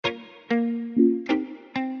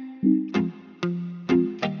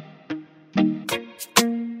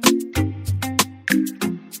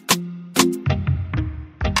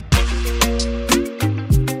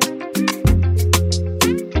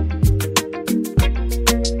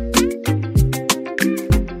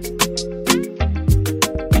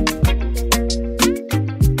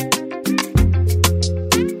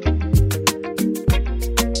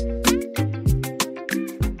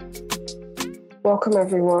Welcome,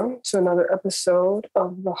 everyone, to another episode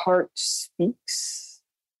of The Heart Speaks.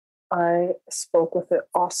 I spoke with an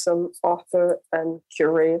awesome author and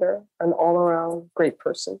curator, an all-around great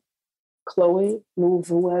person, Chloe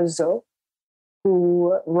Louvouezo,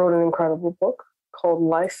 who wrote an incredible book called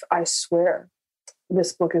Life, I Swear.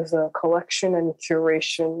 This book is a collection and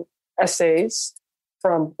curation essays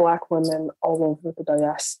from Black women all over the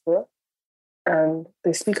diaspora. And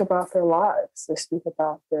they speak about their lives. They speak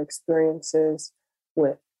about their experiences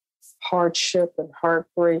with hardship and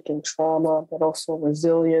heartbreak and trauma, but also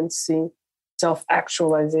resiliency,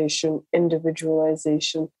 self-actualization,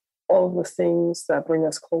 individualization, all the things that bring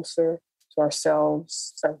us closer to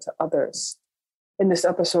ourselves and to others. In this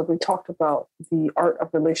episode, we talked about the art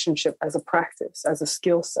of relationship as a practice, as a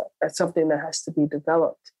skill set, as something that has to be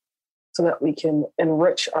developed so that we can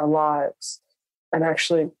enrich our lives and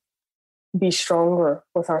actually be stronger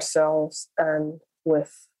with ourselves and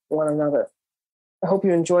with one another. I hope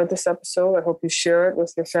you enjoyed this episode. I hope you share it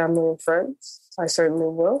with your family and friends. I certainly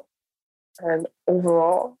will. And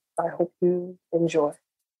overall, I hope you enjoy. Have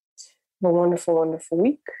a wonderful, wonderful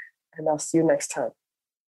week, and I'll see you next time.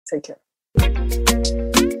 Take care.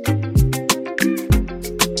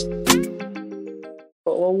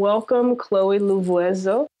 Well, welcome, Chloe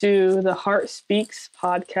Louvouezo, to the Heart Speaks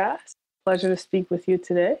podcast. Pleasure to speak with you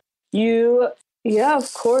today.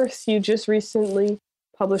 Of course, you just recently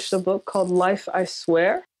published a book called Life, I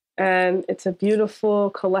Swear, and it's a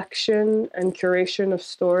beautiful collection and curation of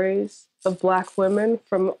stories of Black women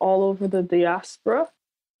from all over the diaspora.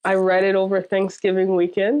 I read it over Thanksgiving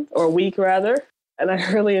week, and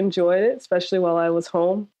I really enjoyed it, especially while I was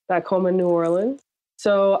back home in New Orleans.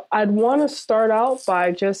 So I'd want to start out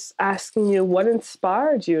by just asking you what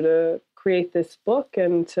inspired you to create this book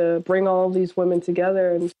and to bring all of these women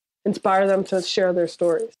together and inspire them to share their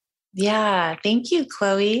stories. Yeah, thank you,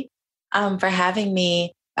 Chloe, for having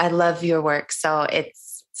me. I love your work, so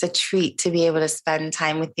it's a treat to be able to spend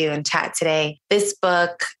time with you and chat today. This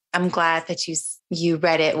book, I'm glad that you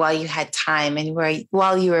read it while you had time and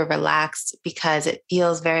while you were relaxed, because it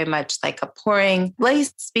feels very much like a pouring,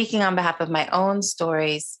 speaking on behalf of my own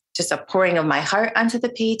stories, just a pouring of my heart onto the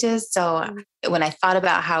pages. So when I thought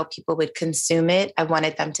about how people would consume it, I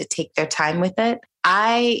wanted them to take their time with it.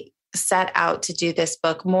 I set out to do this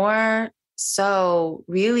book more so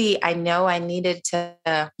really I know I needed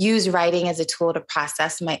to use writing as a tool to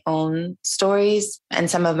process my own stories and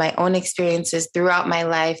some of my own experiences throughout my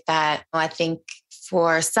life that I think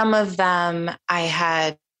for some of them I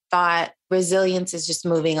had thought resilience is just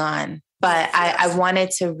moving on. But I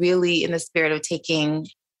wanted to really, in the spirit of taking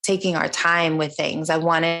our time with things, I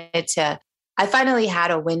finally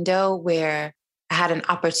had a window where I had an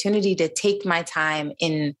opportunity to take my time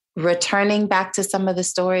in returning back to some of the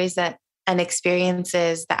stories and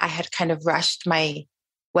experiences that I had kind of rushed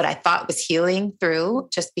what I thought was healing through,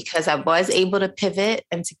 just because I was able to pivot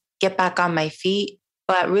and to get back on my feet,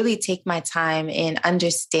 but really take my time in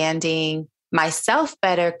understanding myself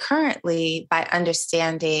better currently by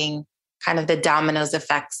understanding kind of the dominoes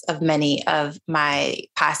effects of many of my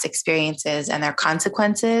past experiences and their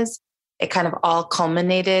consequences. It kind of all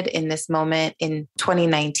culminated in this moment in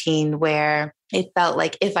 2019 where it felt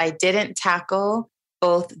like if I didn't tackle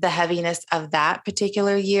both the heaviness of that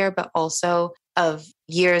particular year, but also of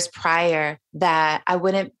years prior, that I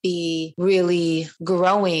wouldn't be really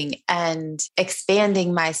growing and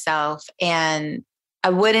expanding myself, and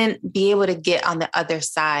I wouldn't be able to get on the other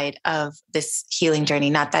side of this healing journey.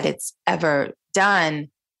 Not that it's ever done,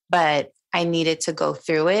 but I needed to go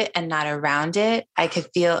through it and not around it. I could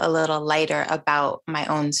feel a little lighter about my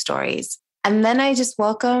own stories. And then I just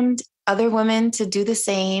welcomed other women to do the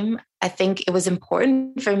same. I think it was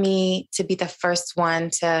important for me to be the first one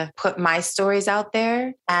to put my stories out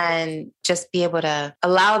there and just be able to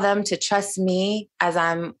allow them to trust me as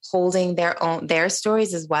I'm holding their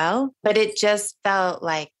stories as well. But it just felt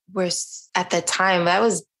like at the time, that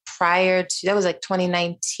was like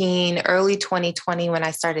 2019, early 2020, when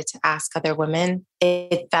I started to ask other women,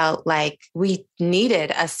 it felt like we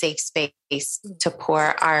needed a safe space to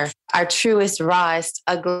pour our truest, rawest,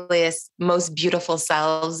 ugliest, most beautiful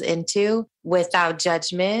selves into without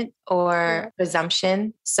judgment or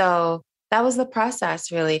presumption. So that was the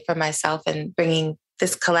process really for myself in bringing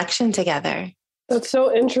this collection together. That's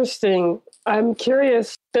so interesting. I'm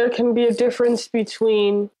curious, there can be a difference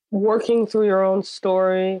between working through your own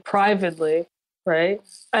story privately, right?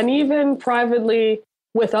 And even privately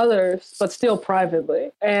with others, but still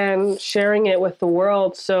privately, and sharing it with the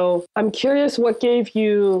world. So I'm curious what gave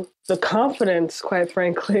you the confidence, quite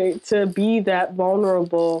frankly, to be that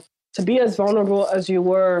vulnerable, to be as vulnerable as you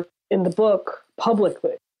were in the book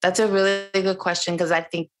publicly. That's a really good question, because I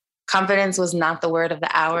think confidence was not the word of the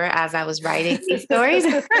hour as I was writing these stories.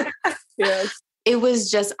 Yes. It was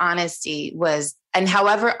just honesty and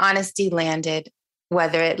however honesty landed,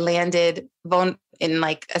 whether it landed in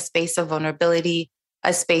like a space of vulnerability,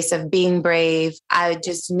 a space of being brave, I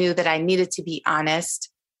just knew that I needed to be honest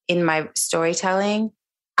in my storytelling.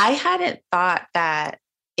 I hadn't thought that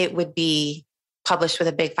it would be published with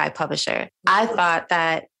a Big Five publisher. I thought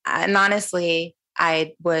that, and honestly,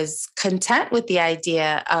 I was content with the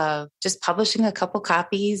idea of just publishing a couple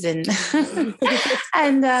copies and,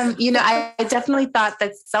 I definitely thought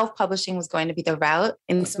that self-publishing was going to be the route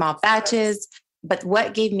in small batches. But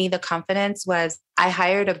what gave me the confidence was I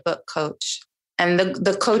hired a book coach, and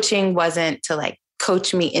the coaching wasn't to like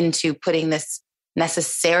coach me into putting this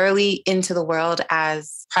necessarily into the world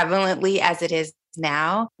as prevalently as it is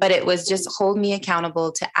now, but it was just hold me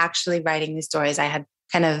accountable to actually writing these stories. I had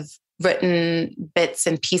kind of written bits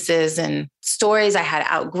and pieces and stories I had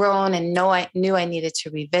outgrown and knew I needed to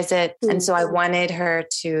revisit. And so I wanted her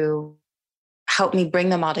to help me bring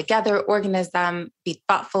them all together, organize them, be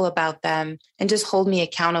thoughtful about them, and just hold me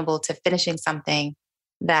accountable to finishing something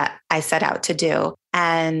that I set out to do.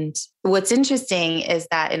 And what's interesting is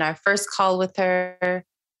that in our first call with her,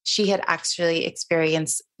 she had actually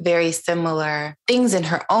experienced very similar things in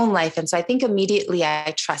her own life. And so I think immediately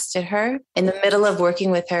I trusted her. In the middle of working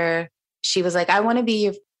with her, she was like, I want to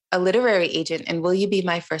be a literary agent, and will you be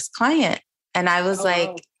my first client? And I was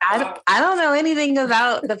I don't know anything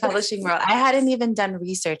about the publishing world. I hadn't even done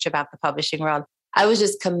research about the publishing world. I was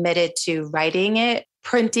just committed to writing it,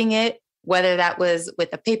 printing it, whether that was with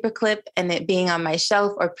a paperclip and it being on my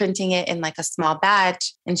shelf or printing it in like a small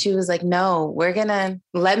batch. And she was like, no,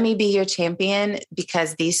 let me be your champion,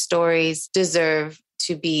 because these stories deserve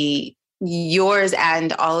to be yours,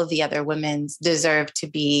 and all of the other women's deserve to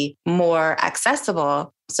be more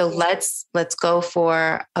accessible. So let's go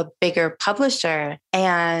for a bigger publisher.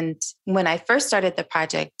 And when I first started the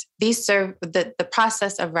project, the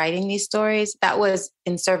process of writing these stories, that was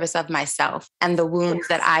in service of myself and the wounds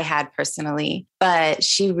that I had personally. But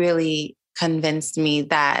she really convinced me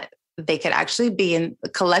that they could actually be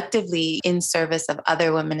collectively in service of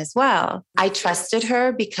other women as well. I trusted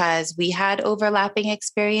her because we had overlapping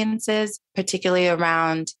experiences, particularly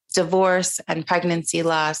around divorce and pregnancy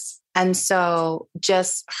loss. And so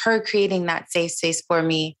just her creating that safe space for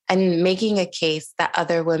me and making a case that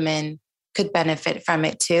other women could benefit from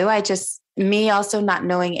it too. Me also not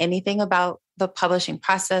knowing anything about the publishing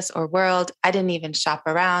process or world, I didn't even shop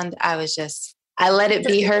around. I let it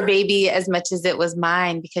be her baby as much as it was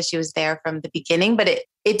mine, because she was there from the beginning. But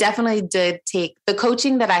it definitely did take the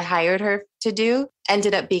coaching that I hired her to do,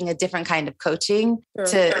 ended up being a different kind of coaching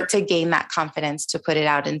to gain that confidence to put it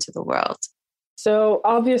out into the world. So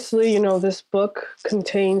obviously, this book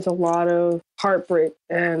contains a lot of heartbreak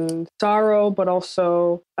and sorrow, but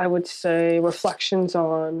also, I would say, reflections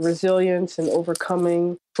on resilience and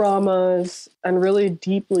overcoming traumas and really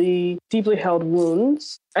deeply, deeply held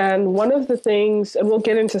wounds. And one of the things, and we'll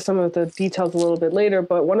get into some of the details a little bit later,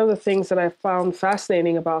 but one of the things that I found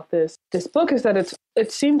fascinating about this book is that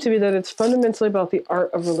it seemed to be that it's fundamentally about the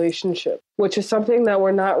art of relationship, which is something that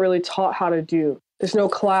we're not really taught how to do. There's no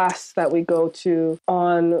class that we go to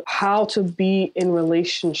on how to be in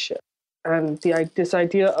relationship. And this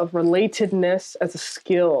idea of relatedness as a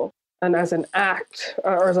skill and as an act,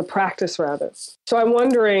 or as a practice rather. So I'm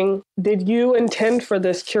wondering, did you intend for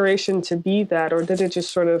this curation to be that, or did it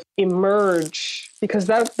just sort of emerge? Because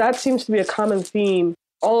that seems to be a common theme.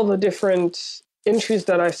 All of the different entries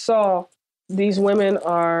that I saw, these women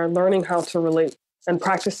are learning how to relate and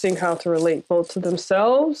practicing how to relate both to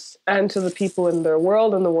themselves and to the people in their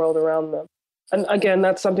world and the world around them. And again,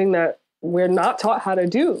 that's something that we're not taught how to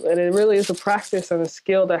do. And it really is a practice and a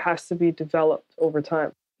skill that has to be developed over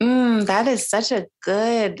time. That is such a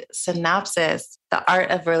good synopsis. The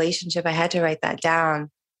art of relationship. I had to write that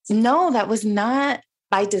down. No, that was not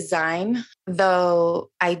by design, though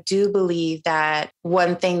I do believe that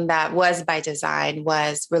one thing that was by design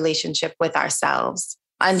was relationship with ourselves.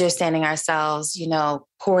 Understanding ourselves,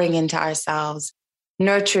 pouring into ourselves,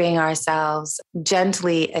 nurturing ourselves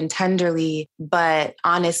gently and tenderly, but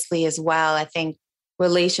honestly as well. I think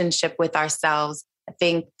relationship with ourselves, I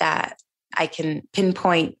think that I can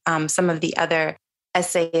pinpoint some of the other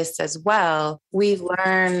essayists as well. We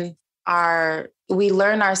learn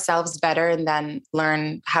ourselves better, and then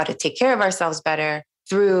learn how to take care of ourselves better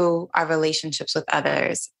through our relationships with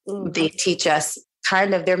others. Mm-hmm. They teach us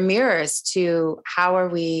they're mirrors to how are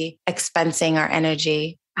we expensing our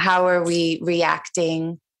energy? How are we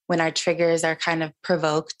reacting when our triggers are kind of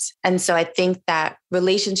provoked. And so I think that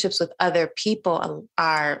relationships with other people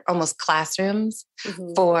are almost classrooms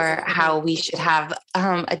for how we should have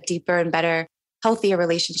a deeper and better, healthier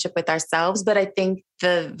relationship with ourselves. But I think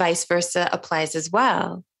the vice versa applies as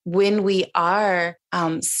well. When we are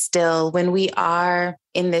still, when we are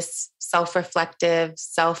in this self-reflective,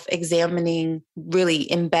 self-examining,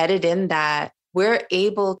 really embedded in that, we're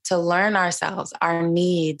able to learn ourselves, our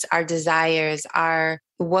needs, our desires,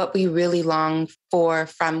 what we really long for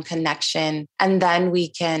from connection. And then we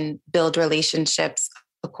can build relationships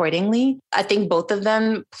accordingly. I think both of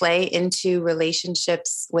them play into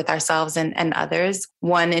relationships with ourselves and others.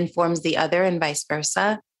 One informs the other and vice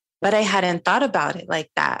versa. But I hadn't thought about it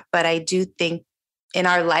like that. But I do think in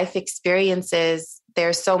our life experiences,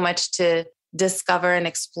 there's so much to discover and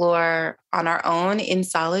explore on our own in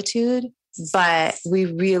solitude. But we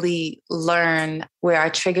really learn where our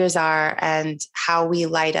triggers are and how we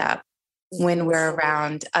light up when we're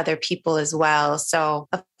around other people as well. So,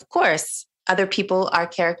 of course, other people are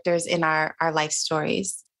characters in our life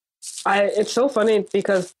stories. It's so funny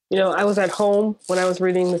because, I was at home when I was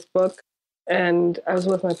reading this book and I was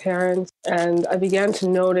with my parents and I began to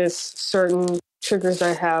notice certain triggers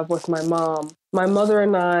I have with my mom. My mother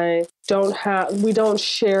and I we don't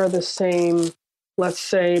share the same, let's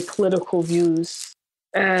say, political views.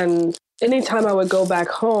 And anytime I would go back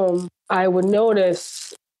home, I would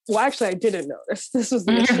notice, well, actually, I didn't notice. This was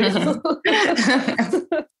the issue.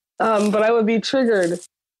 But I would be triggered.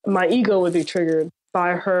 My ego would be triggered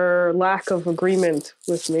by her lack of agreement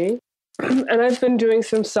with me. And I've been doing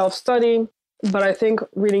some self-study, but I think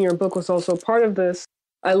reading your book was also part of this.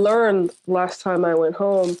 I learned last time I went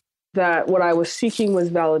home that what I was seeking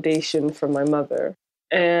was validation from my mother.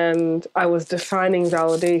 And I was defining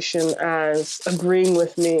validation as agreeing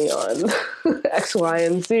with me on X, Y,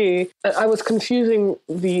 and Z. I was confusing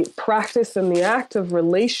the practice and the act of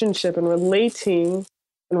relationship and relating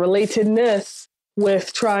and relatedness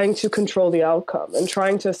with trying to control the outcome and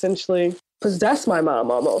trying to essentially possess my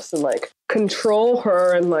mom almost and control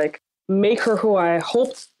her and make her who I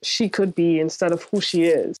hoped she could be instead of who she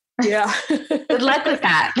is. Yeah. Good luck with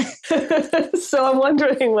that. So I'm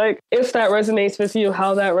wondering if that resonates with you,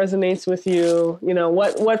 how that resonates with you,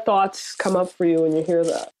 what thoughts come up for you when you hear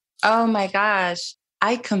that? Oh my gosh.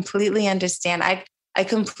 I completely understand. I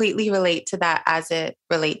completely relate to that as it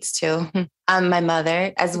relates to my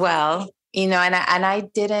mother as well. And I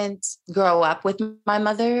didn't grow up with my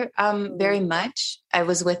mother very much. I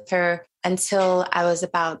was with her until I was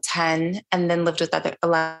about 10 and then lived with a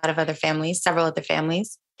lot of other families, several other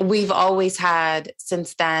families. We've always had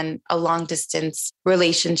since then a long distance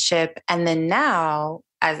relationship. And then now,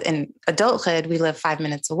 as in adulthood, we live 5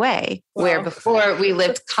 minutes away, where before we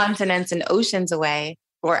lived continents and oceans away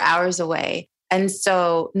or hours away. And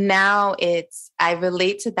so now I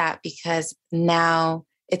relate to that because now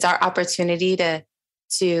it's our opportunity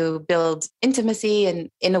to build intimacy and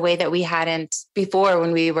in a way that we hadn't before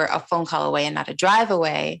when we were a phone call away and not a drive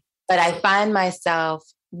away. But I find myself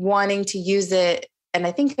wanting to use it. And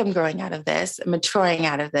I think I'm growing out of this, maturing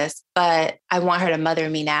out of this, but I want her to mother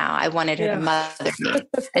me now. I wanted her to mother me.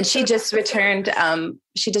 And she just returned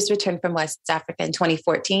from West Africa in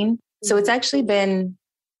 2014. So it's actually been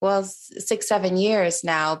 6-7 years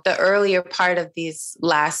now. The earlier part of these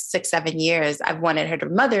last 6-7 years, I've wanted her to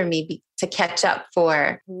mother me to catch up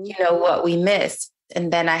for, what we missed.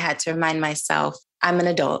 And then I had to remind myself, I'm an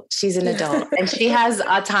adult. She's an adult and she has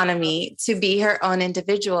autonomy to be her own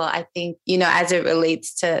individual. I think, as it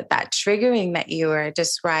relates to that triggering that you were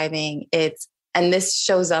describing, and this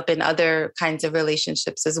shows up in other kinds of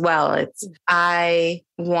relationships as well. I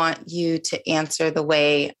want you to answer the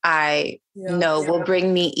way I know will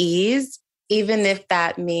bring me ease, even if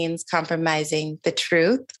that means compromising the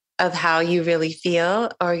truth of how you really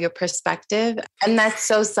feel or your perspective. And that's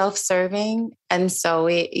so self-serving. And so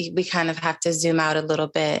we kind of have to zoom out a little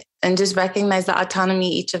bit and just recognize the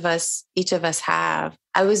autonomy each of us have.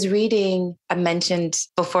 I mentioned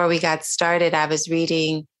before we got started, I was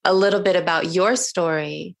reading a little bit about your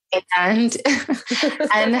story and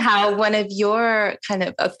how one of your kind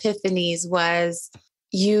of epiphanies was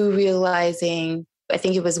you realizing, I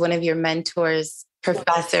think it was one of your mentors,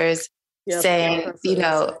 professors, saying,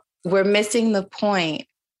 we're missing the point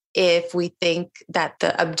if we think that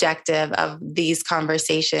the objective of these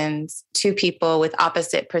conversations, two people with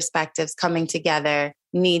opposite perspectives coming together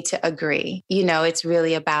need to agree. It's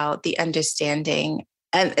really about the understanding.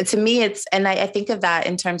 And to me, I think of that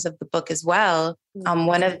in terms of the book as well.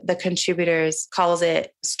 One of the contributors calls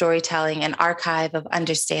it storytelling, an archive of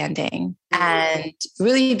understanding, and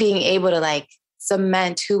really being able to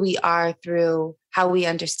cement who we are through how we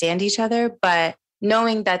understand each other, but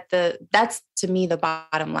knowing that that's to me the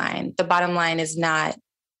bottom line. The bottom line is not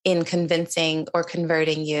in convincing or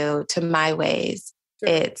converting you to my ways.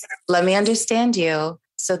 Sure. It's let me understand you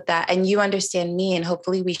so that, and you understand me, and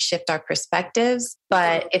hopefully we shift our perspectives.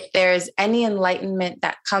 But if there's any enlightenment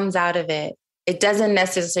that comes out of it, it doesn't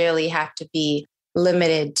necessarily have to be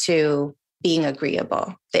limited to being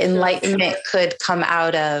agreeable. The enlightenment could come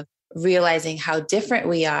out of realizing how different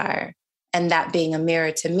we are, and that being a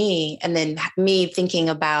mirror to me, and then me thinking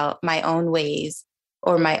about my own ways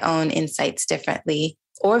or my own insights differently,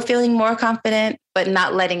 or feeling more confident, but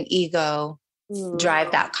not letting ego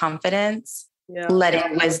drive that confidence,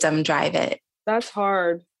 letting wisdom drive it. That's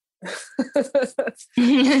hard.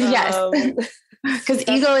 Yes. Because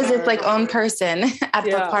ego is its like own person at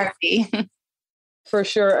the party. For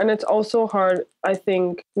sure. And it's also hard, I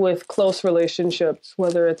think, with close relationships,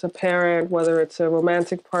 whether it's a parent, whether it's a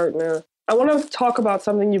romantic partner. I want to talk about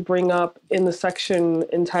something you bring up in the section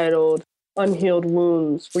entitled Unhealed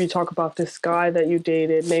Wounds, where you talk about this guy that you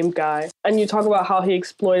dated, named Guy, and you talk about how he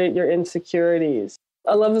exploited your insecurities.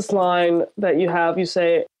 I love this line that you have. You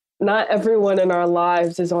say, "Not everyone in our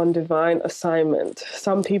lives is on divine assignment.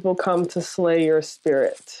 Some people come to slay your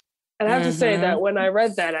spirit." And I have to say that when I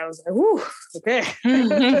read that, I was like, whew, okay.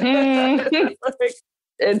 Like,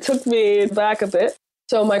 it took me back a bit.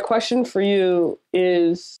 So my question for you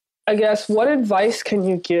is, I guess, what advice can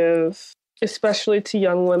you give, especially to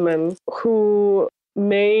young women who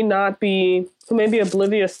may be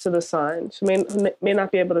oblivious to the signs, who may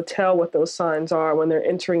not be able to tell what those signs are when they're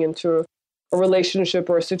entering into a relationship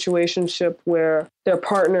or a situationship where their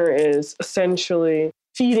partner is essentially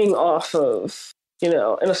feeding off of, in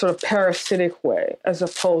a sort of parasitic way, as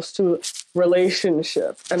opposed to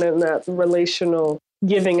relationship and in that relational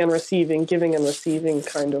giving and receiving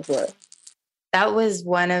kind of way? That was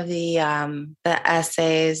one of the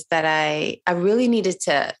essays that I really needed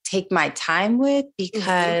to take my time with,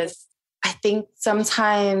 because I think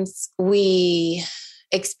sometimes we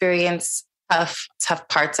experience tough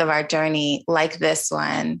parts of our journey, like this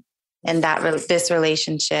one and this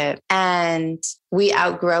relationship, and we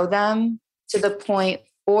outgrow them to the point,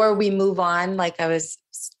 or we move on. Like I was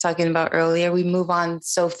talking about earlier, we move on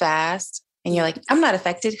so fast. And you're like, I'm not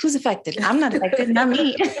affected. Who's affected? I'm not affected. Not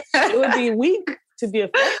me. It would be weak to be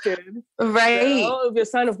affected. Right. It would be a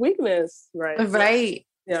sign of weakness. Right. Right.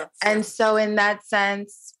 Yeah. And so in that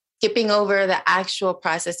sense, skipping over the actual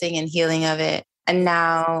processing and healing of it. And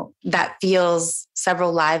now that feels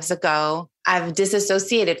several lives ago. I've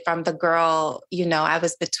disassociated from the girl, I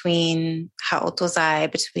was how old was I?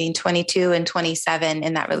 Between 22 and 27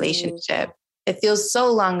 in that relationship. It feels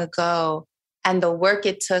so long ago. And the work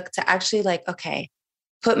it took to actually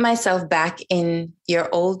put myself back in your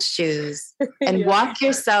old shoes and walk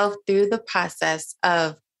yourself through the process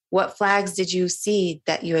of what flags did you see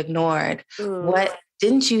that you ignored? What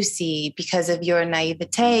didn't you see because of your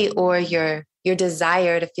naivete or your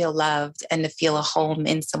desire to feel loved and to feel a home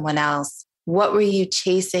in someone else? What were you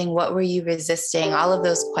chasing? What were you resisting? All of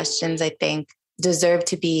those questions, I think, deserve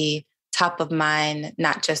to be top of mind,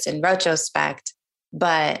 not just in retrospect,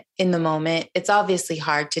 but in the moment. It's obviously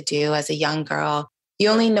hard to do as a young girl. You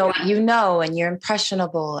only know what you know, and you're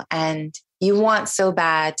impressionable, and you want so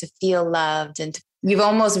bad to feel loved. And you've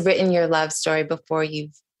almost written your love story before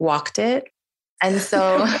you've walked it. And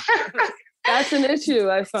so that's an issue,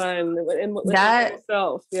 I find, in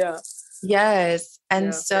myself. Yeah. Yes.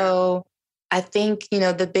 And so I think,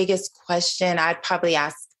 the biggest question I'd probably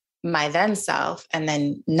ask my then self, and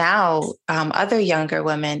then now other younger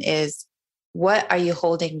women, is, what are you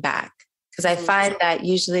holding back? Because I find that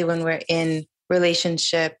usually when we're in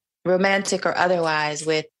relationship, romantic or otherwise,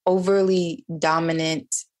 with overly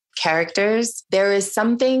dominant characters, there is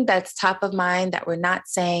something that's top of mind that we're not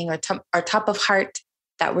saying, or top of heart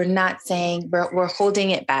that we're not saying. We're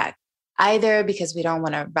holding it back, either because we don't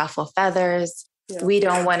want to ruffle feathers. Yeah. We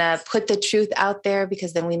don't want to put the truth out there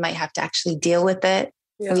because then we might have to actually deal with it.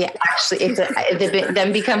 Yeah. It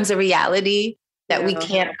then becomes a reality that we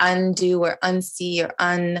can't undo or unsee or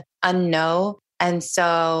unknow. And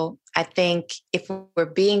so I think if we're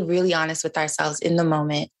being really honest with ourselves in the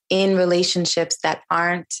moment, in relationships that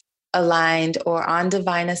aren't aligned or on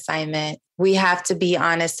divine assignment, we have to be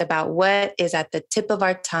honest about what is at the tip of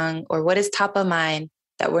our tongue or what is top of mind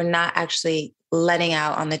that we're not actually letting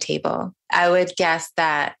out on the table. I would guess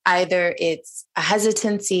that either it's a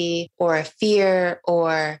hesitancy or a fear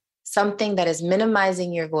or something that is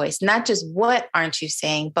minimizing your voice, not just what aren't you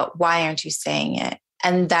saying, but why aren't you saying it?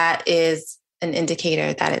 And that is an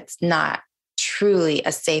indicator that it's not truly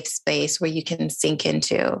a safe space where you can sink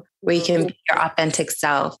into where you can be your authentic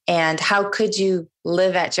self. And how could you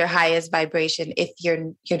live at your highest vibration if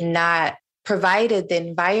you're not provided the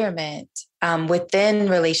environment within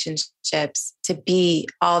relationships to be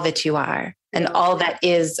all that you are and all that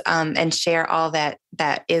is, and share all that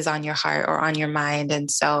is on your heart or on your mind. And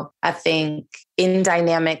so I think in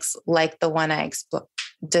dynamics like the one I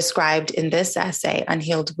described in this essay,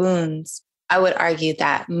 Unhealed Wounds, I would argue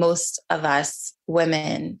that most of us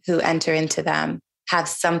women who enter into them have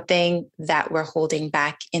something that we're holding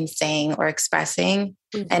back in saying or expressing,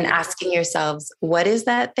 and asking yourselves, what is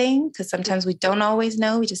that thing? Because sometimes we don't always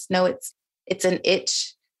know. We just know it's an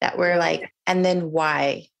itch that we're like, and then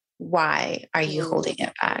why are you holding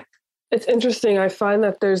it back? It's interesting. I find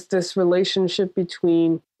that there's this relationship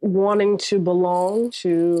between wanting to belong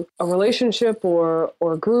to a relationship or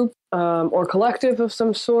a group or collective of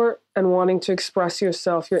some sort and wanting to express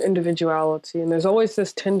yourself, your individuality. And there's always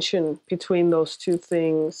this tension between those two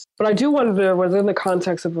things. But I do wonder, within the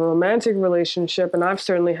context of a romantic relationship, and I've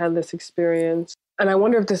certainly had this experience, and I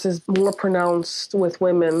wonder if this is more pronounced with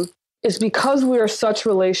women, is because we are such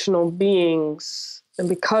relational beings and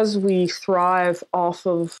because we thrive off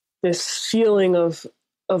of this feeling of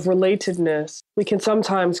relatedness, we can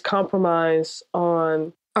sometimes compromise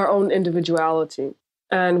on our own individuality.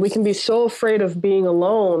 And we can be so afraid of being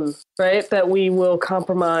alone, right, that we will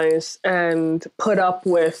compromise and put up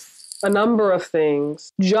with a number of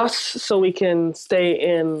things just so we can stay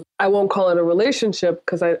in, I won't call it a relationship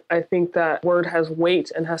because I think that word has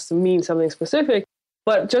weight and has to mean something specific,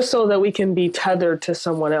 but just so that we can be tethered to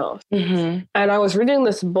someone else. And I was reading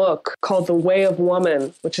this book called The Way of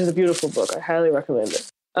Woman, which is a beautiful book. I highly recommend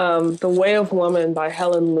it. The Way of Woman by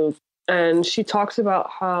Helen Luke. And she talks about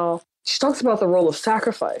the role of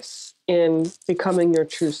sacrifice in becoming your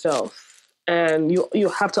true self. And you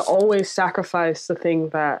have to always sacrifice the thing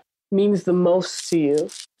that means the most to you.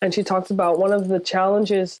 And she talks about one of the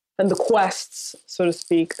challenges and the quests, so to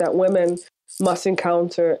speak, that women must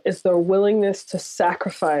encounter is their willingness to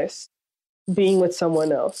sacrifice being with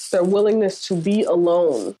someone else, their willingness to be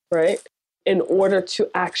alone, right? In order to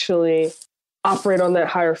actually operate on that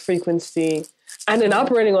higher frequency. And in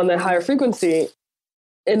operating on that higher frequency,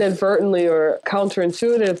 inadvertently or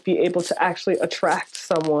counterintuitive, be able to actually attract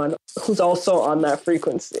someone who's also on that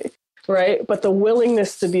frequency, right? But the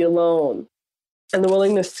willingness to be alone and the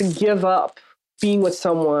willingness to give up being with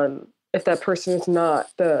someone if that person is not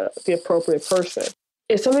the appropriate person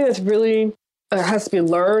is something that's really has to be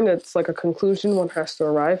learned. It's like a conclusion one has to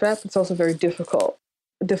arrive at. But it's also very difficult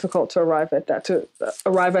to arrive at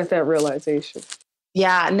that realization.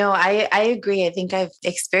 Yeah, no, I agree. I think I've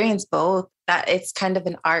experienced both. That it's kind of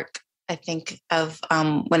an arc, I think, of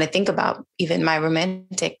when I think about even my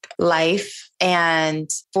romantic life. And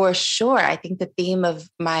for sure, I think the theme of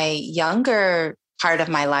my younger part of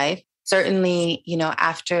my life, certainly,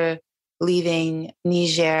 after leaving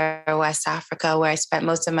Niger, West Africa, where I spent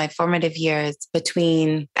most of my formative years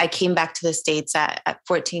I came back to the States at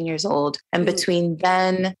 14 years old. And between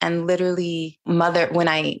then and literally when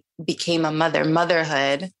I became a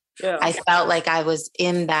motherhood, I felt like I was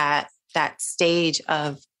in that stage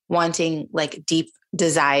of wanting like deep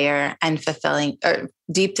desire and fulfilling, or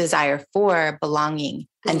deep desire for belonging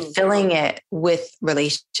and filling it with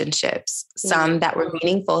relationships, some that were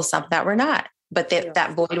meaningful, some that were not. But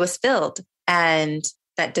that void was filled. And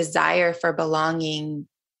that desire for belonging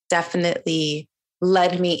definitely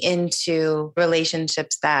led me into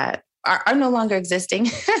relationships that are no longer existing.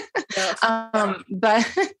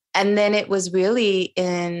 And then it was really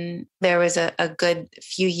there was a good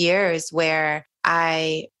few years where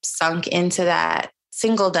I sunk into that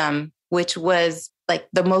singledom, which was like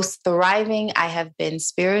the most thriving I have been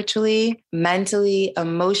spiritually, mentally,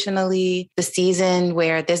 emotionally, the season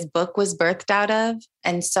where this book was birthed out of.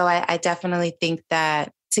 And so I definitely think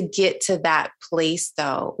that to get to that place,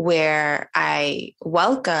 though, where I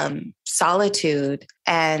welcome solitude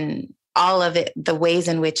and all of it, the ways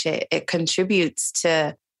in which it contributes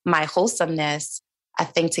to my wholesomeness, I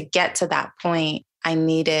think to get to that point, I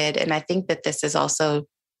needed, and I think that this is also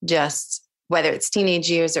just, whether it's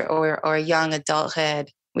teenage years or young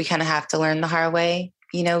adulthood, we kind of have to learn the hard way.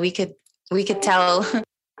 We could tell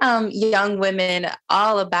young women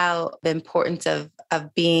all about the importance of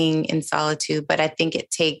being in solitude, but I think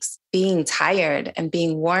it takes being tired and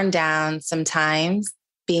being worn down sometimes,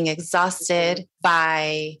 being exhausted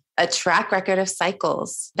by a track record of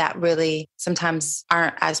cycles that really sometimes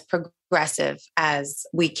aren't as progressive as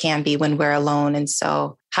we can be when we're alone. And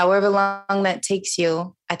so however long that takes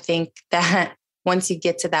you, I think that once you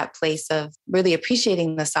get to that place of really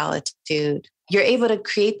appreciating the solitude, you're able to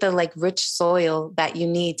create the rich soil that you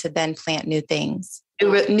need to then plant new things.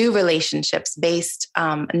 new relationships based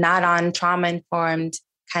not on trauma-informed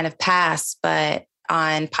kind of past, but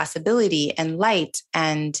on possibility and light.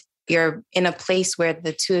 And you're in a place where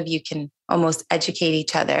the two of you can almost educate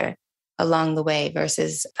each other along the way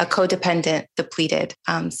versus a codependent, depleted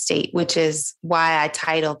state, which is why I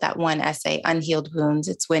titled that one essay, Unhealed Wounds.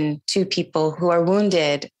 It's when two people who are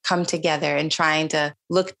wounded come together and trying to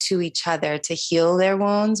look to each other to heal their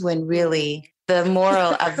wounds, when really the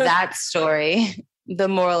moral of that story,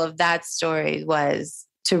 was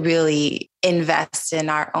to really invest in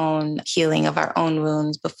our own healing of our own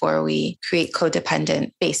wounds before we create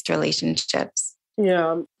codependent-based relationships.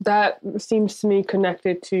 Yeah, that seems to me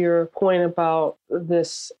connected to your point about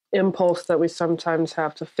this impulse that we sometimes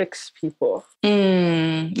have to fix people.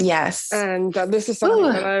 Yes. And this is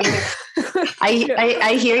something that I'm...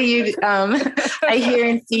 I hear you. I hear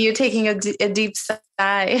and see you taking a deep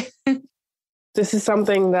sigh. This is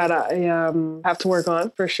something that I have to work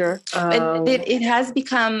on for sure. It has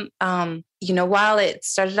become, while it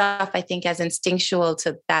started off, I think, as instinctual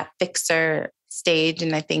to that fixer stage.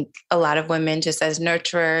 And I think a lot of women just as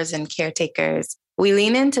nurturers and caretakers, we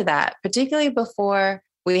lean into that, particularly before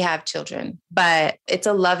we have children. But it's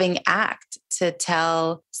a loving act to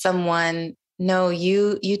tell someone, no,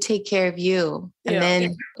 you take care of you. And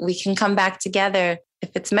then we can come back together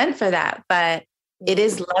if it's meant for that. But it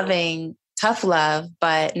is loving, tough love,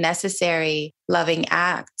 but necessary loving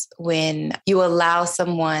act when you allow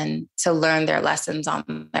someone to learn their lessons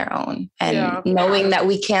on their own and knowing that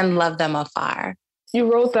we can love them afar.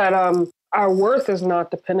 You wrote that our worth is not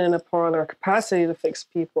dependent upon our capacity to fix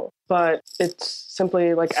people, but it's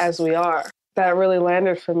simply like as we are. That really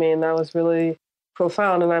landed for me, and that was really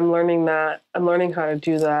profound. And I'm learning how to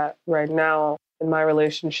do that right now in my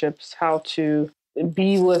relationships, how to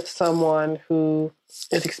be with someone who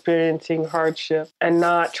is experiencing hardship and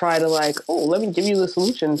not try to let me give you the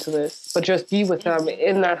solution to this, but just be with them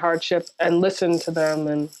in that hardship and listen to them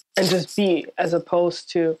and just be, as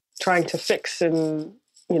opposed to trying to fix and,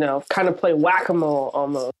 kind of play whack-a-mole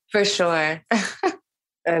almost. For sure.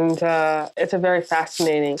 And it's a very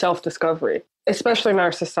fascinating self-discovery, especially in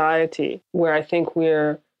our society where I think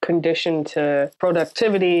we're conditioned to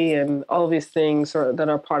productivity and all of these things that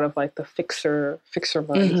are part of the fixer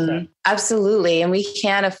mindset. Mm-hmm. Absolutely. And we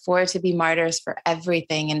can't afford to be martyrs for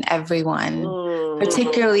everything and everyone,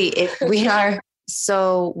 particularly if we are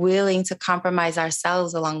so willing to compromise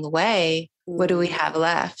ourselves along the way. What do we have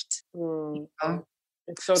left?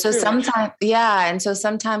 It's so true. Sometimes, and so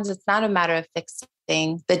sometimes it's not a matter of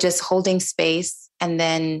fixing, but just holding space and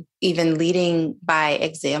then even leading by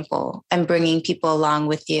example and bringing people along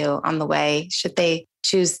with you on the way, should they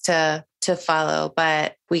choose to follow.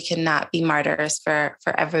 But we cannot be martyrs for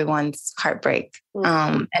everyone's heartbreak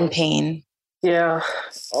and pain. Yeah.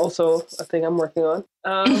 Also, a thing I'm working on.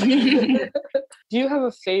 Do you have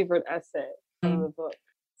a favorite essay from the book?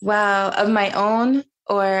 Wow. Of my own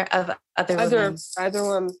or of other women? Either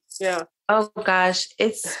one. Yeah. Oh gosh.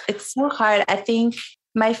 It's so hard. I think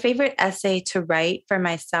my favorite essay to write for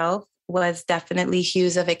myself was definitely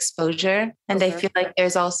Hues of Exposure. And I feel like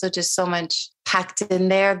there's also just so much packed in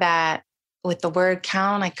there that with the word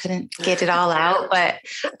count, I couldn't get it all out. But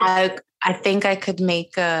I think I could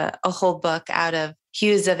make a whole book out of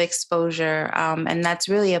Hues of Exposure. And that's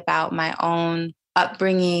really about my own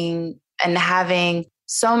upbringing and having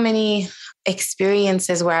so many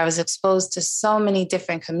experiences where I was exposed to so many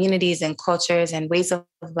different communities and cultures and ways of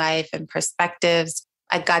life and perspectives.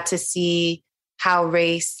 I got to see how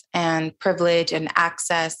race and privilege and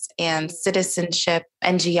access and citizenship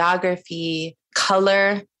and geography,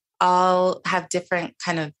 color, all have different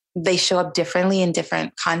they show up differently in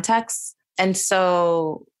different contexts. And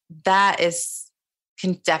so that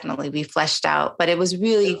can definitely be fleshed out. But it was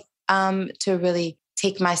really to really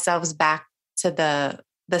take myself back to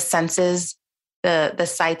the senses, the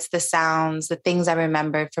sights, the sounds, the things I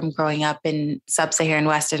remembered from growing up in sub-Saharan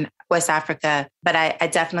West Africa. But I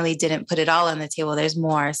definitely didn't put it all on the table. There's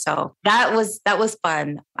more. So that was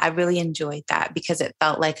fun. I really enjoyed that because it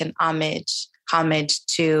felt like an homage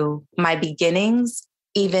to my beginnings,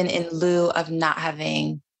 even in lieu of not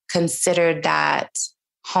having considered that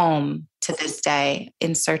home to this day,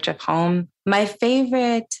 in search of home. My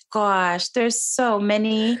favorite, gosh, there's so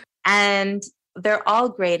many. And they're all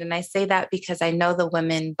great. And I say that because I know the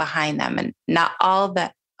women behind them, and not all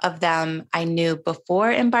of them I knew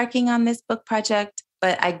before embarking on this book project,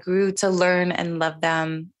 but I grew to learn and love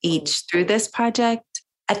them each through this project.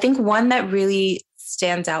 I think one that really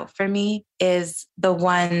stands out for me is the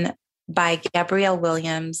one by Gabrielle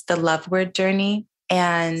Williams, The Loveward Journey.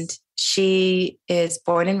 And she is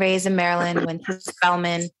born and raised in Maryland, went to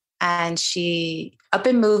Spelman, and she up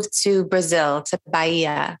and moved to Brazil, to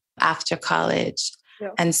Bahia after college. Yeah.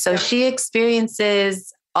 And so she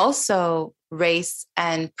experiences also race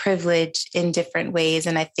and privilege in different ways.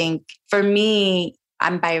 And I think for me,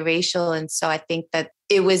 I'm biracial. And so I think that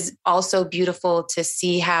it was also beautiful to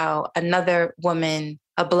see how another woman,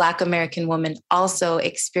 a Black American woman, also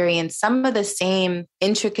experienced some of the same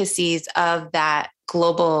intricacies of that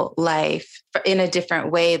global life in a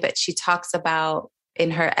different way. But she talks about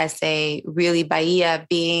in her essay, really Bahia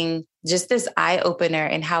being just this eye opener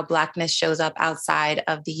in how Blackness shows up outside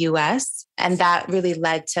of the US. And that really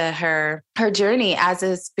led to her journey as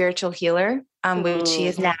a spiritual healer, which she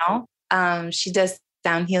is now. She does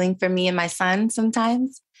sound healing for me and my son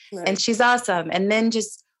sometimes. Right. And she's awesome. And then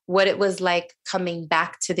just what it was like coming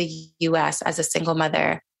back to the US as a single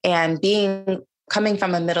mother and coming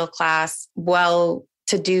from a middle class,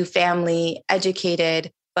 well-to-do family, educated,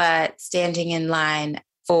 but standing in line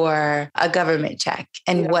for a government check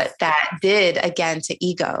and what that did again to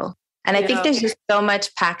ego. And I think there's just so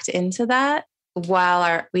much packed into that.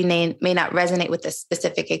 While we may not resonate with the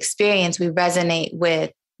specific experience, we resonate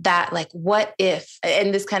with that, like, what if,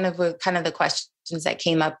 and this kind of were kind of the questions that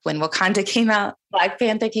came up when Wakanda came out, Black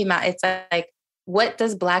Panther came out. It's like, what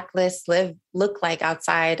does Blacklist look like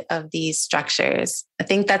outside of these structures? I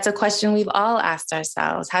think that's a question we've all asked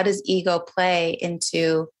ourselves. How does ego play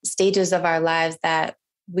into stages of our lives that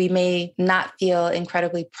we may not feel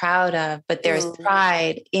incredibly proud of, but there's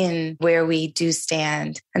pride in where we do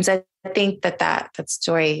stand? And so I think that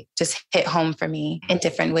story just hit home for me in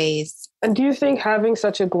different ways. And do you think having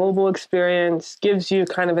such a global experience gives you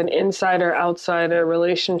kind of an insider-outsider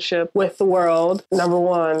relationship with the world, number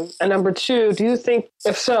one? And number two, do you think,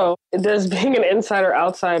 if so, does being an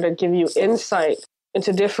insider-outsider give you insight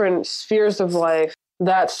into different spheres of life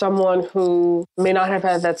that someone who may not have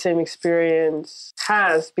had that same experience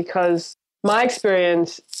has? Because my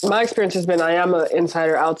experience has been, I am an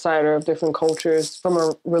insider, outsider of different cultures from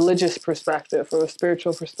a religious perspective, from a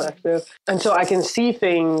spiritual perspective. And so I can see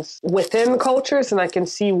things within cultures and I can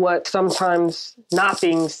see what sometimes not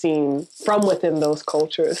being seen from within those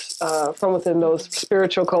cultures, from within those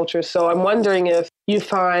spiritual cultures. So I'm wondering if you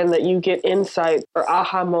find that you get insight or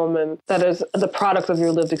aha moment that is the product of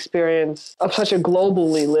your lived experience, of such a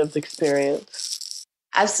globally lived experience.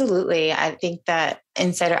 Absolutely. I think that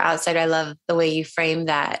insider outsider, I love the way you frame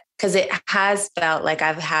that, because it has felt like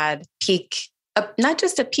I've had not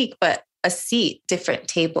just a peek, but a seat, different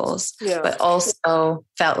tables, but also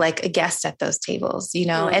felt like a guest at those tables,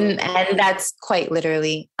 and that's quite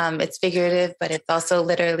literally, it's figurative, but it's also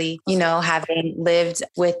literally, having lived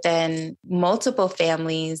within multiple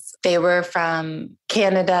families. They were from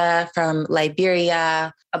Canada, from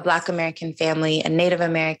Liberia, a Black American family, a Native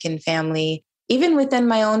American family. Even within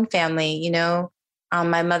my own family, on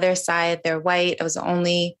my mother's side, they're white. I was the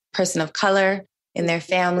only person of color in their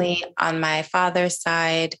family. On my father's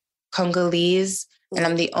side, Congolese, and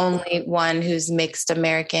I'm the only one who's mixed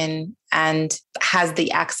American and has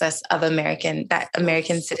the access of American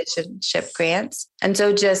citizenship grants. And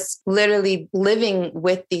so just literally living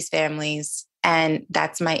with these families, and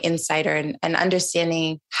that's my insider, and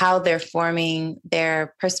understanding how they're forming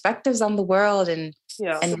their perspectives on the world and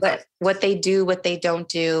what they do, what they don't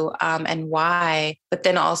do, and why, but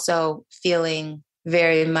then also feeling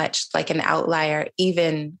very much like an outlier,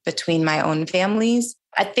 even between my own families.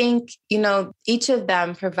 I think, each of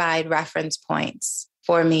them provide reference points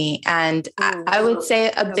for me. And I would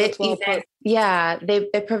say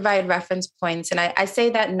they provide reference points. And I say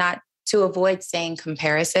that not to avoid saying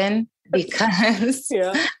comparison, because,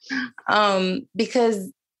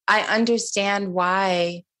 because I understand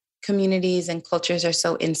why communities and cultures are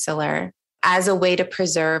so insular as a way to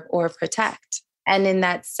preserve or protect. And in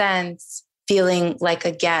that sense, feeling like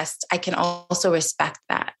a guest, I can also respect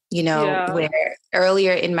that, where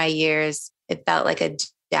earlier in my years, it felt like a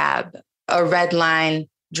jab, a red line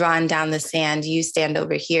drawn down the sand. You stand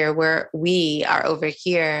over here where we are over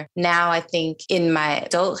here. Now, I think in my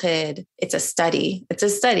adulthood, it's a study.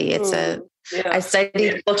 I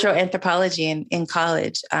studied cultural anthropology in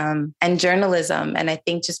college, and journalism. And I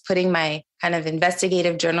think just putting my kind of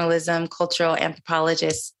investigative journalism, cultural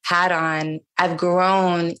anthropologist hat on, I've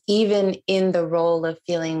grown even in the role of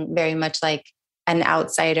feeling very much like an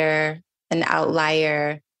outsider, an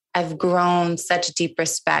outlier. I've grown such deep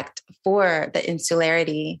respect for the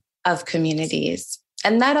insularity of communities.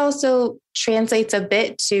 And that also translates a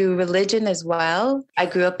bit to religion as well. I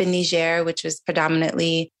grew up in Niger, which was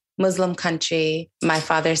predominantly Muslim country. My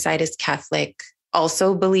father's side is Catholic.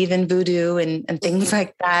 also believe in voodoo and things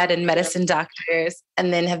like that, and medicine doctors,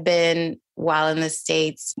 and then have been, while in the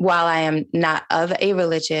States, while I am not of a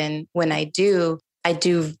religion, when I do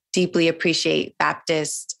deeply appreciate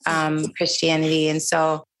Baptist Christianity. And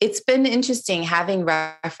so it's been interesting having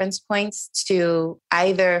reference points to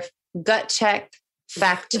either gut check,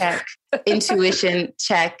 fact check, intuition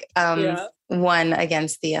check, one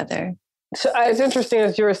against the other. So it's interesting,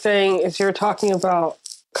 as you were saying, as you're talking about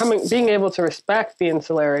being able to respect the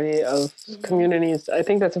insularity of communities. I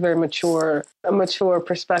think that's a very mature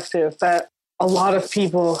perspective that a lot of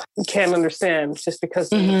people can't understand just because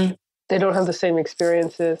they don't have the same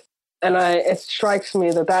experiences. And it strikes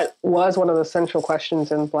me that was one of the central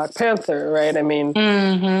questions in Black Panther, right? I mean,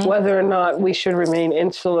 whether or not we should remain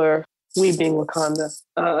insular, we being Wakanda,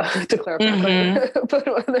 to clarify, but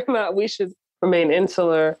whether or not we should remain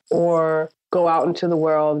insular or go out into the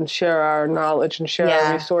world and share our knowledge and share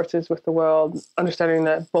our resources with the world, understanding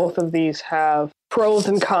that both of these have pros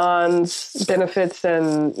and cons, benefits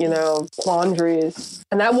and, quandaries.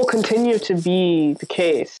 And that will continue to be the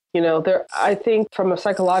case. I think from a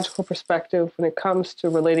psychological perspective, when it comes to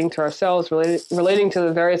relating to ourselves, relating to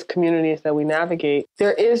the various communities that we navigate,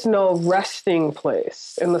 there is no resting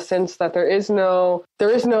place, in the sense that there is no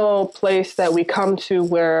place that we come to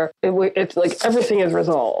where it's like everything is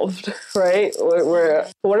resolved, right? Where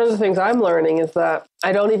one of the things I'm learning is that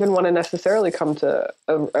I don't even want to necessarily come to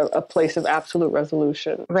a place of absolute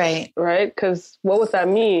resolution. Right. Right? Because what would that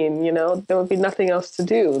mean? There would be nothing else to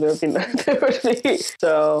do.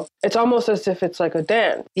 So it's almost as if it's like a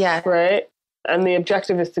dance. Yeah. Right? And the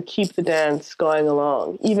objective is to keep the dance going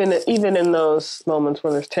along, even in those moments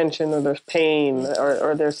where there's tension or there's pain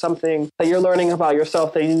or there's something that you're learning about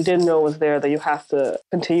yourself that you didn't know was there, that you have to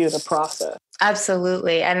continue to process.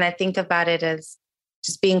 Absolutely. And I think about it as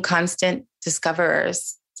just being constant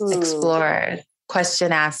discoverers, explorers,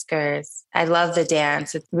 question askers. I love the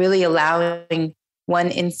dance. It's really allowing one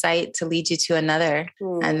insight to lead you to another,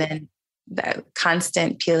 and then the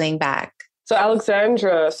constant peeling back. So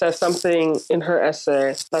Alexandra says something in her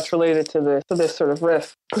essay that's related to this sort of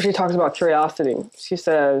riff, where she talks about curiosity. She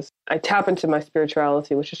says, I tap into my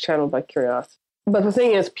spirituality, which is channeled by curiosity. But the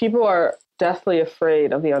thing is, people are deathly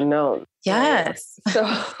afraid of the unknown. Yes.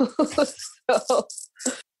 So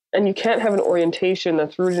and you can't have an orientation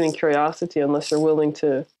that's rooted in curiosity unless you're willing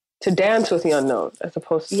to dance with the unknown, as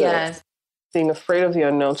opposed to being afraid of the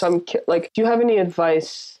unknown. So I'm like, do you have any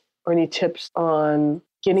advice or any tips on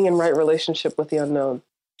getting in right relationship with the unknown?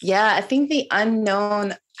 Yeah, I think the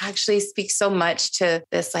unknown actually speaks so much to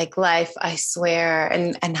this like life, I swear,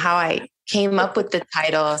 and how I came up with the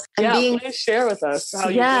title. And please share with us how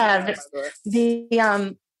you did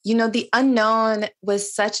that. The unknown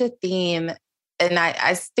was such a theme. And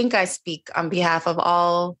I think I speak on behalf of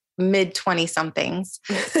all mid-20 somethings,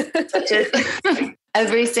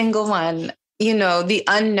 every single one. The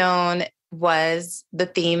unknown was the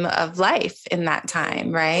theme of life in that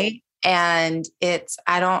time, right? And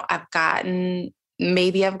I've gotten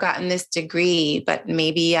this degree, but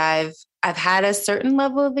maybe I've had a certain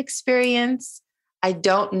level of experience. I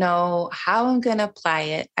don't know how I'm going to apply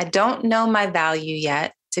it. I don't know my value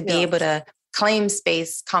yet to be able to claim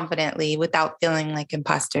space confidently without feeling like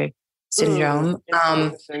imposter syndrome.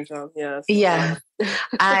 Syndrome, yes. Yeah.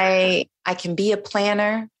 I can be a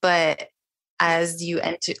planner, but as you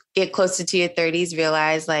get closer to your 30s,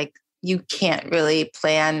 realize like you can't really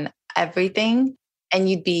plan everything, and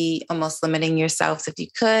you'd be almost limiting yourselves if you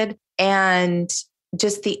could. And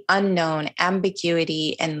just the unknown,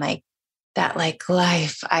 ambiguity, and like that, like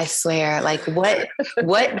life, I swear, like what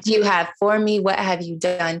do you have for me? What have you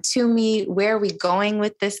done to me? Where are we going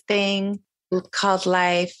with this thing called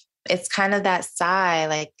life? It's kind of that sigh,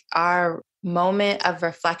 like our moment of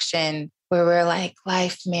reflection where we're like,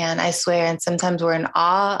 life, man, I swear. And sometimes we're in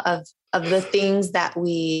awe of the things that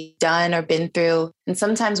we've done or been through. And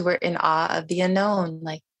sometimes we're in awe of the unknown.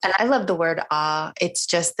 Like, and I love the word awe. It's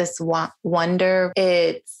just this wonder.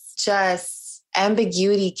 It's just,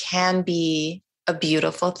 ambiguity can be a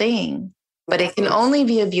beautiful thing, but it can only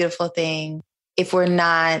be a beautiful thing if we're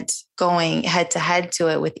not going head to head to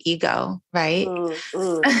it with ego, right?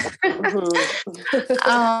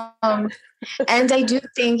 And I do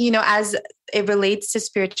think, as it relates to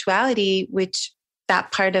spirituality, which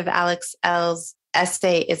that part of Alex L's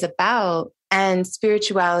essay is about, and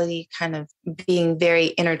spirituality kind of being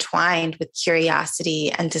very intertwined with curiosity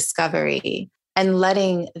and discovery, and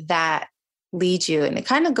letting that lead you. And it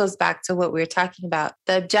kind of goes back to what we were talking about.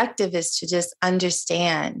 The objective is to just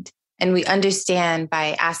understand. And we understand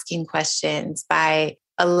by asking questions, by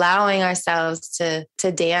allowing ourselves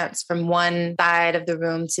to dance from one side of the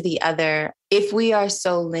room to the other. If we are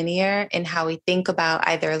so linear in how we think about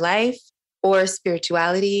either life or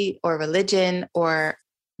spirituality or religion or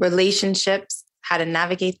relationships, how to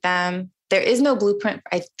navigate them, there is no blueprint,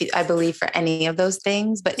 I believe, for any of those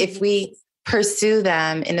things. But if we pursue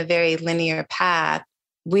them in a very linear path,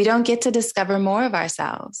 we don't get to discover more of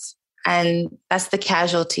ourselves. And that's the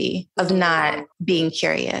casualty of not being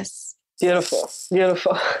curious. Beautiful.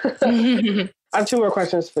 Beautiful. I have two more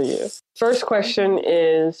questions for you. First question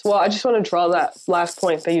is, well, I just want to draw that last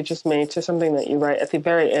point that you just made to something that you write at the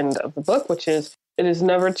very end of the book, which is, it is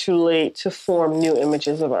never too late to form new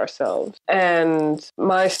images of ourselves. And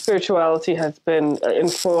my spirituality has been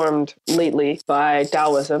informed lately by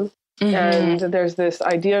Taoism. And there's this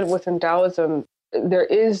idea within Taoism, there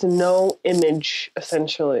is no image,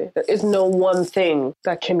 essentially. There is no one thing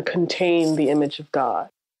that can contain the image of God.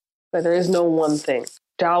 That there is no one thing.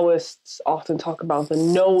 Taoists often talk about the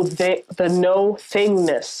no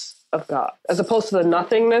thingness of God, as opposed to the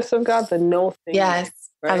nothingness of God, the no thingness. Yes,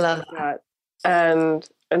 right? I love that. And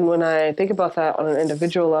when I think about that on an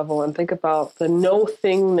individual level and think about the no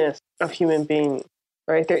thingness of human beings,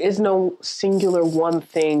 right? There is no singular one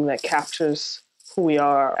thing that captures who we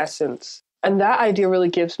are, our essence. And that idea really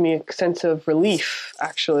gives me a sense of relief,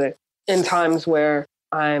 actually, in times where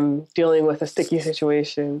I'm dealing with a sticky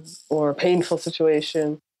situation or a painful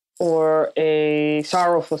situation or a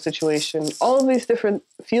sorrowful situation. All of these different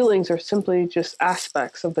feelings are simply just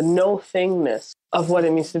aspects of the no thingness of what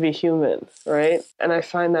it means to be human, right? And I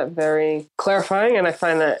find that very clarifying, and I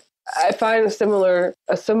find a similar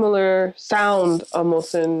sound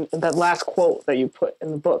almost in that last quote that you put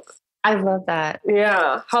in the book. I love that.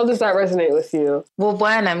 Yeah. How does that resonate with you? Well,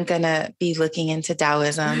 one, I'm going to be looking into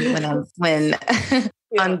Taoism when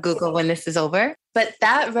on Google when this is over. But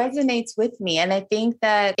that resonates with me. And I think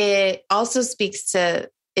that it also speaks to,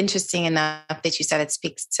 interesting enough that you said it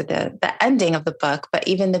speaks to the ending of the book, but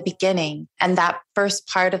even the beginning. And that first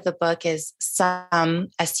part of the book is sum,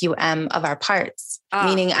 S-U-M, of our parts,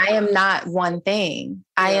 meaning I am not one thing.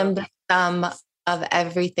 Yeah. I am the sum of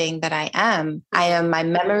everything that I am. I am my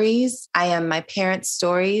memories. I am my parents'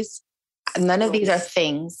 stories. None of these are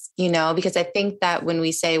things, because I think that when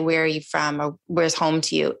we say, where are you from or where's home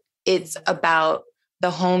to you, it's about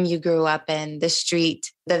the home you grew up in, the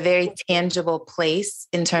street, the very tangible place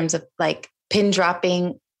in terms of like pin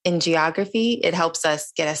dropping in geography. It helps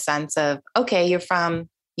us get a sense of, okay, you're from,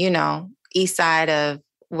 east side of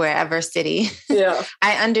wherever city. Yeah.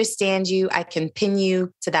 I understand you. I can pin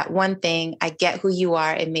you to that one thing. I get who you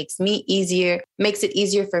are. It makes it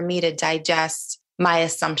easier for me to digest my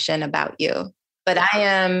assumption about you. But I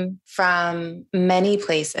am from many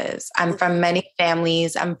places. I'm from many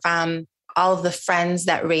families. I'm from all of the friends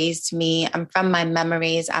that raised me. I'm from my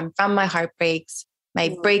memories. I'm from my heartbreaks, my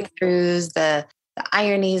breakthroughs, the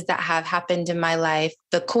ironies that have happened in my life,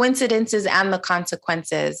 the coincidences and the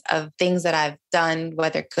consequences of things that I've done,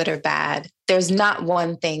 whether good or bad. There's not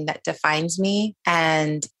one thing that defines me.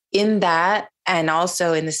 And in that, and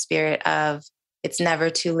also in the spirit of it's never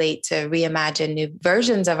too late to reimagine new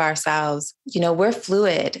versions of ourselves, we're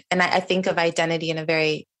fluid. And I think of identity in a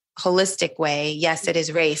very holistic way. Yes, it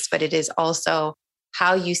is race, but it is also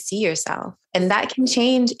how you see yourself. And that can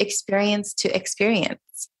change experience to experience.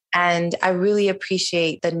 And I really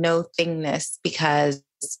appreciate the no thingness, because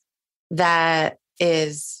that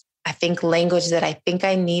is, I think, language that I think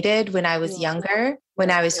I needed when I was younger, when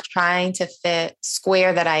I was trying to fit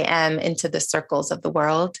square that I am into the circles of the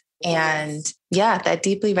world. And that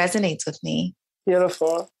deeply resonates with me.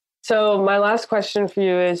 Beautiful. So my last question for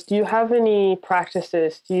you is, do you have any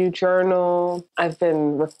practices? Do you journal? I've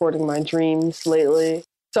been recording my dreams lately.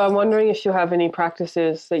 So I'm wondering if you have any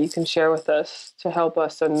practices that you can share with us to help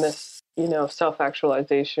us in this,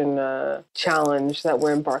 self-actualization challenge that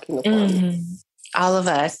we're embarking upon. All of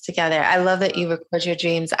us together. I love that you record your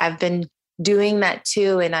dreams. I've been doing that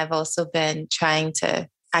too. And I've also been trying to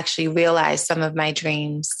actually realize some of my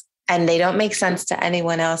dreams. And they don't make sense to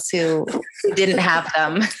anyone else who didn't have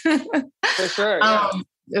them. For sure. Yeah.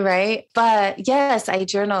 Right. But yes, I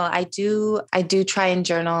journal. I do try and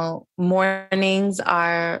journal. Mornings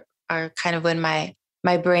are kind of when my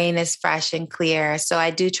brain is fresh and clear. So I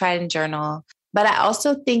do try and journal. But I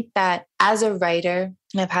also think that as a writer,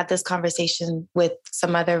 and I've had this conversation with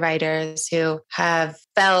some other writers who have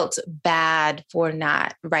felt bad for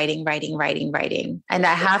not writing. And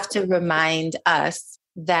I have to remind us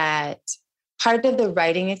that part of the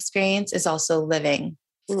writing experience is also living.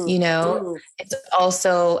 It's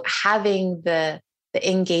also having the the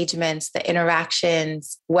engagements, the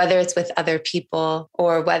interactions, whether it's with other people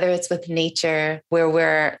or whether it's with nature, where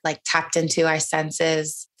we're like tapped into our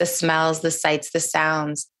senses, the smells, the sights, the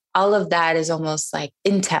sounds, all of that is almost like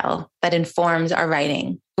intel that informs our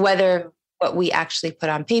writing, whether what we actually put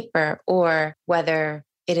on paper or whether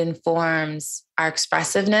it informs our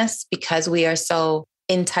expressiveness because we are so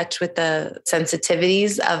in touch with the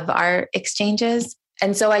sensitivities of our exchanges.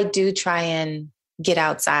 And so I do try and get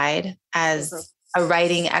outside as a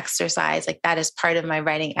writing exercise. Like that is part of my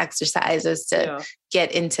writing exercise is to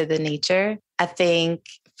get into the nature. I think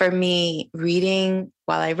for me, reading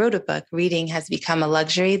while I wrote a book, reading has become a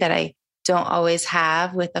luxury that I don't always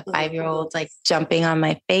have with a 5-year-old like jumping on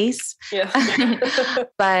my face. Yeah.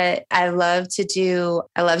 But I love to do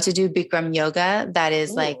Bikram yoga. That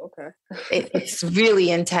is it's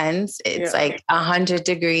really intense. It's like 100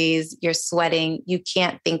 degrees. You're sweating. You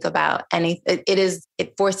can't think about anything.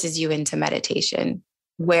 It forces you into meditation.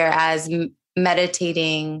 Whereas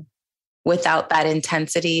meditating without that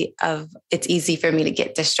intensity it's easy for me to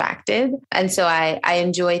get distracted. And so I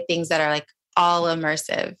enjoy things that are like all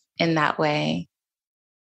immersive in that way.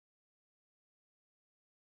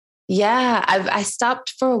 Yeah, I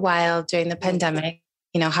stopped for a while during the pandemic.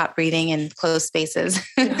 Hot reading in closed spaces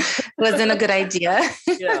wasn't a good idea.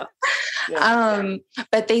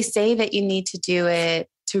 But they say that you need to do it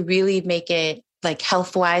to really make it like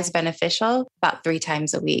health-wise beneficial about 3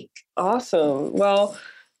 times a week. Awesome. Well,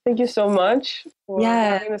 thank you so much for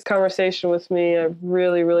having this conversation with me. I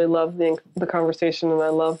really, really love the conversation and I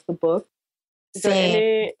love the book. Is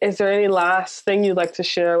there any last thing you'd like to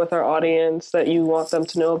share with our audience that you want them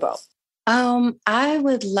to know about? I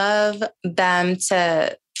would love them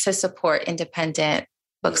to support independent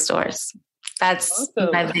bookstores. That's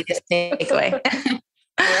my biggest takeaway.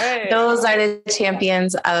 Right. Those are the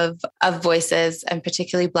champions of voices, and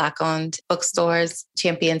particularly Black-owned bookstores,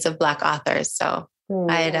 champions of Black authors. So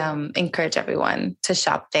I'd encourage everyone to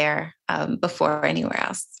shop there before anywhere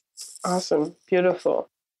else. Awesome. Beautiful.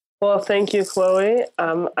 Well, thank you, Chloe.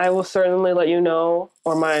 I will certainly let you know,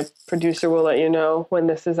 or my producer will let you know when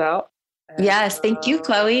this is out. And, yes. Thank you,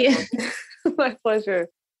 Chloe. My pleasure.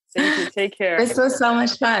 Thank you. Take care. This was so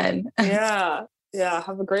much fun. Yeah.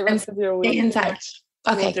 Have a great rest of your week. Stay in touch.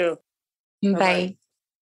 Okay. Will do. Bye.